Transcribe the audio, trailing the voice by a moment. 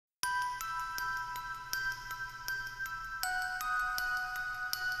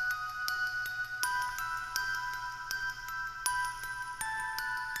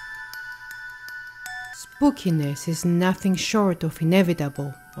Spookiness is nothing short of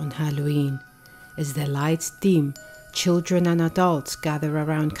inevitable on Halloween. As the lights dim, children and adults gather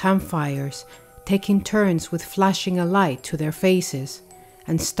around campfires, taking turns with flashing a light to their faces,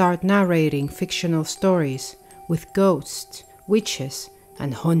 and start narrating fictional stories with ghosts, witches,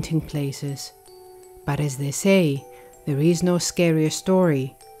 and haunting places. But as they say, there is no scarier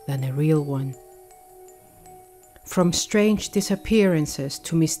story than a real one. From strange disappearances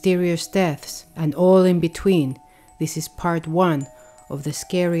to mysterious deaths and all in between, this is part 1 of the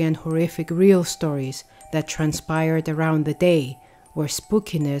scary and horrific real stories that transpired around the day where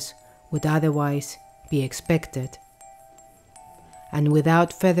spookiness would otherwise be expected. And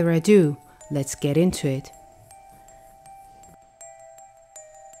without further ado, let's get into it.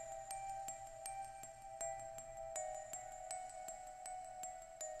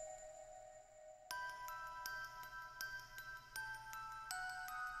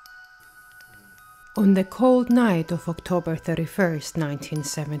 On the cold night of October 31st,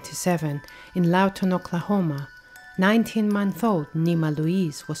 1977, in Lawton, Oklahoma, 19-month-old Nima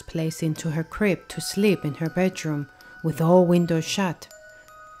Louise was placed into her crib to sleep in her bedroom with all windows shut.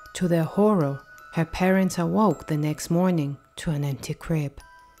 To their horror, her parents awoke the next morning to an empty crib.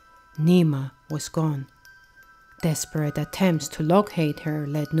 Nima was gone. Desperate attempts to locate her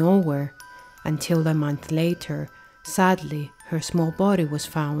led nowhere, until a month later, sadly, her small body was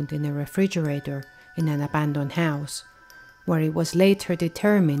found in a refrigerator in an abandoned house, where it was later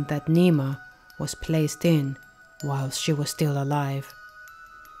determined that Nima was placed in while she was still alive.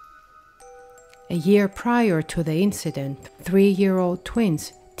 A year prior to the incident, 3-year-old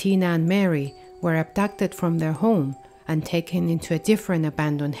twins Tina and Mary were abducted from their home and taken into a different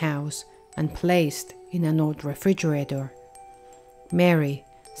abandoned house and placed in an old refrigerator. Mary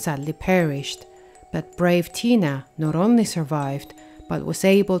sadly perished, but brave Tina not only survived, but was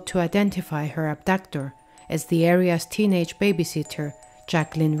able to identify her abductor as the area's teenage babysitter,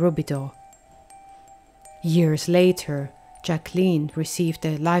 Jacqueline Rubidoux. Years later, Jacqueline received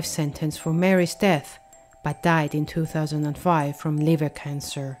a life sentence for Mary's death, but died in 2005 from liver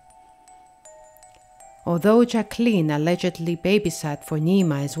cancer. Although Jacqueline allegedly babysat for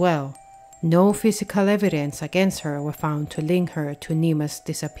Nima as well, no physical evidence against her were found to link her to Nima's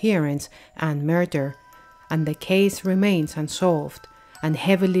disappearance and murder, and the case remains unsolved and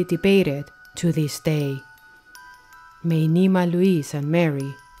heavily debated to this day. May Nima Louise and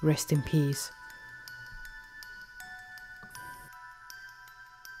Mary rest in peace.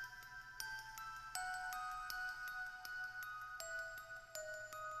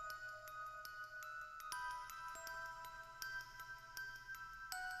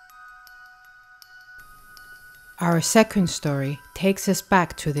 Our second story takes us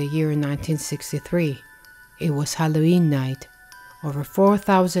back to the year 1963. It was Halloween night. Over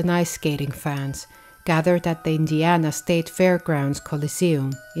 4,000 ice skating fans gathered at the Indiana State Fairgrounds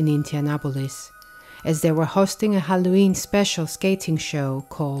Coliseum in Indianapolis, as they were hosting a Halloween special skating show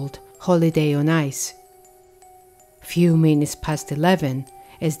called Holiday on Ice. Few minutes past 11,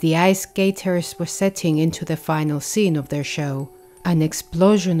 as the ice skaters were setting into the final scene of their show, an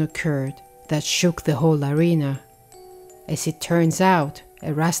explosion occurred that shook the whole arena. As it turns out,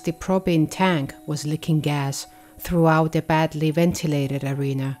 a rusty propane tank was leaking gas throughout the badly ventilated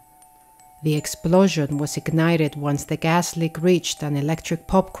arena. The explosion was ignited once the gas leak reached an electric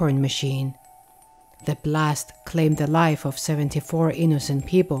popcorn machine. The blast claimed the life of 74 innocent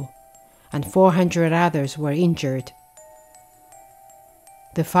people, and 400 others were injured.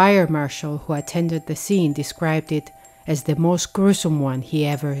 The fire marshal who attended the scene described it as the most gruesome one he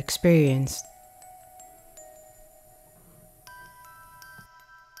ever experienced.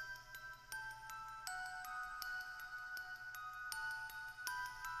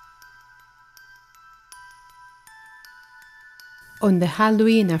 On the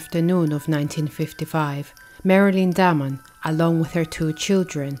Halloween afternoon of 1955, Marilyn Damman, along with her 2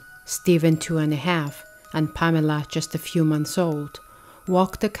 children, Steven 2.5 and Pamela just a few months old,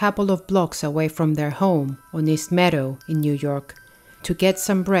 walked a couple of blocks away from their home on East Meadow in New York to get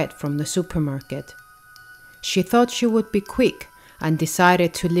some bread from the supermarket. She thought she would be quick and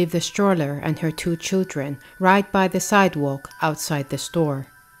decided to leave the stroller and her 2 children right by the sidewalk outside the store.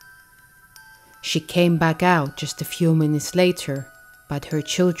 She came back out just a few minutes later, but her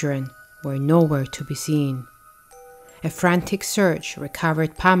children were nowhere to be seen. A frantic search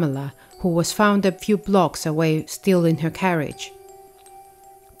recovered Pamela, who was found a few blocks away still in her carriage.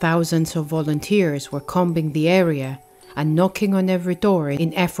 Thousands of volunteers were combing the area and knocking on every door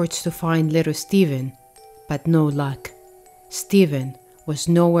in efforts to find little Steven, but no luck. Steven was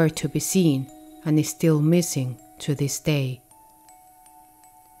nowhere to be seen and is still missing to this day.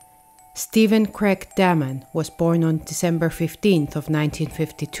 Steven Craig Damman was born on December 15th of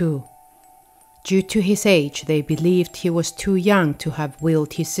 1952. Due to his age, they believed he was too young to have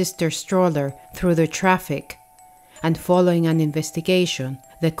wheeled his sister's stroller through the traffic, and following an investigation,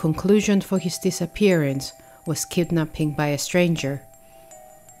 the conclusion for his disappearance was kidnapping by a stranger.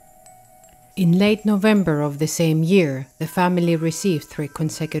 In late November of the same year, the family received 3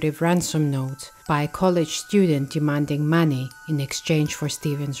 consecutive ransom notes by a college student demanding money in exchange for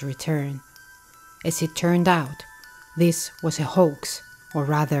Steven's return. As it turned out, this was a hoax, or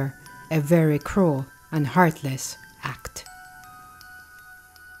rather, a very cruel and heartless act.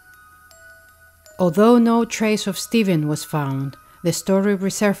 Although no trace of Steven was found, the story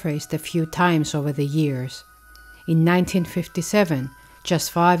resurfaced a few times over the years. In 1957,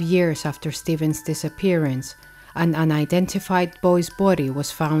 just 5 years after Steven's disappearance, an unidentified boy's body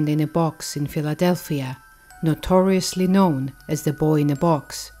was found in a box in Philadelphia, notoriously known as the boy in a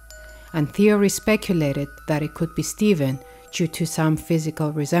box, and theories speculated that it could be Steven due to some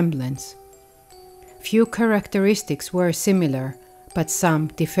physical resemblance. Few characteristics were similar, but some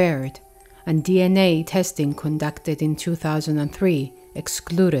differed, and DNA testing conducted in 2003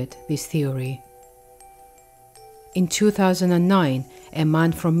 excluded this theory. In 2009, a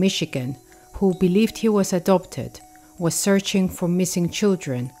man from Michigan, who believed he was adopted, was searching for missing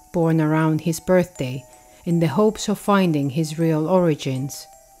children born around his birthday in the hopes of finding his real origins.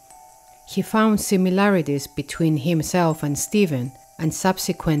 He found similarities between himself and Steven and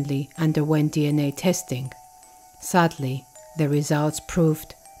subsequently underwent DNA testing. Sadly, the results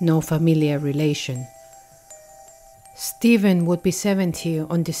proved no familiar relation. Steven would be 70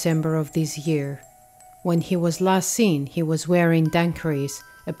 on December of this year. When he was last seen, he was wearing dungarees,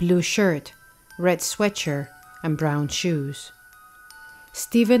 a blue shirt, red sweatshirt, and brown shoes.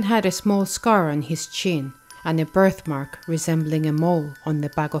 Steven had a small scar on his chin and a birthmark resembling a mole on the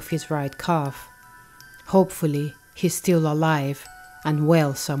back of his right calf. Hopefully, he's still alive and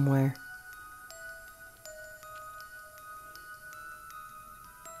well somewhere.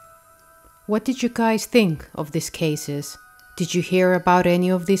 What did you guys think of these cases? Did you hear about any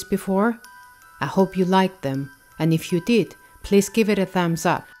of these before? I hope you liked them, and if you did, please give it a thumbs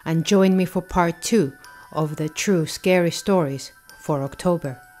up and join me for part 2 of the True Scary Stories for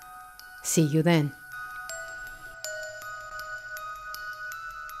October. See you then.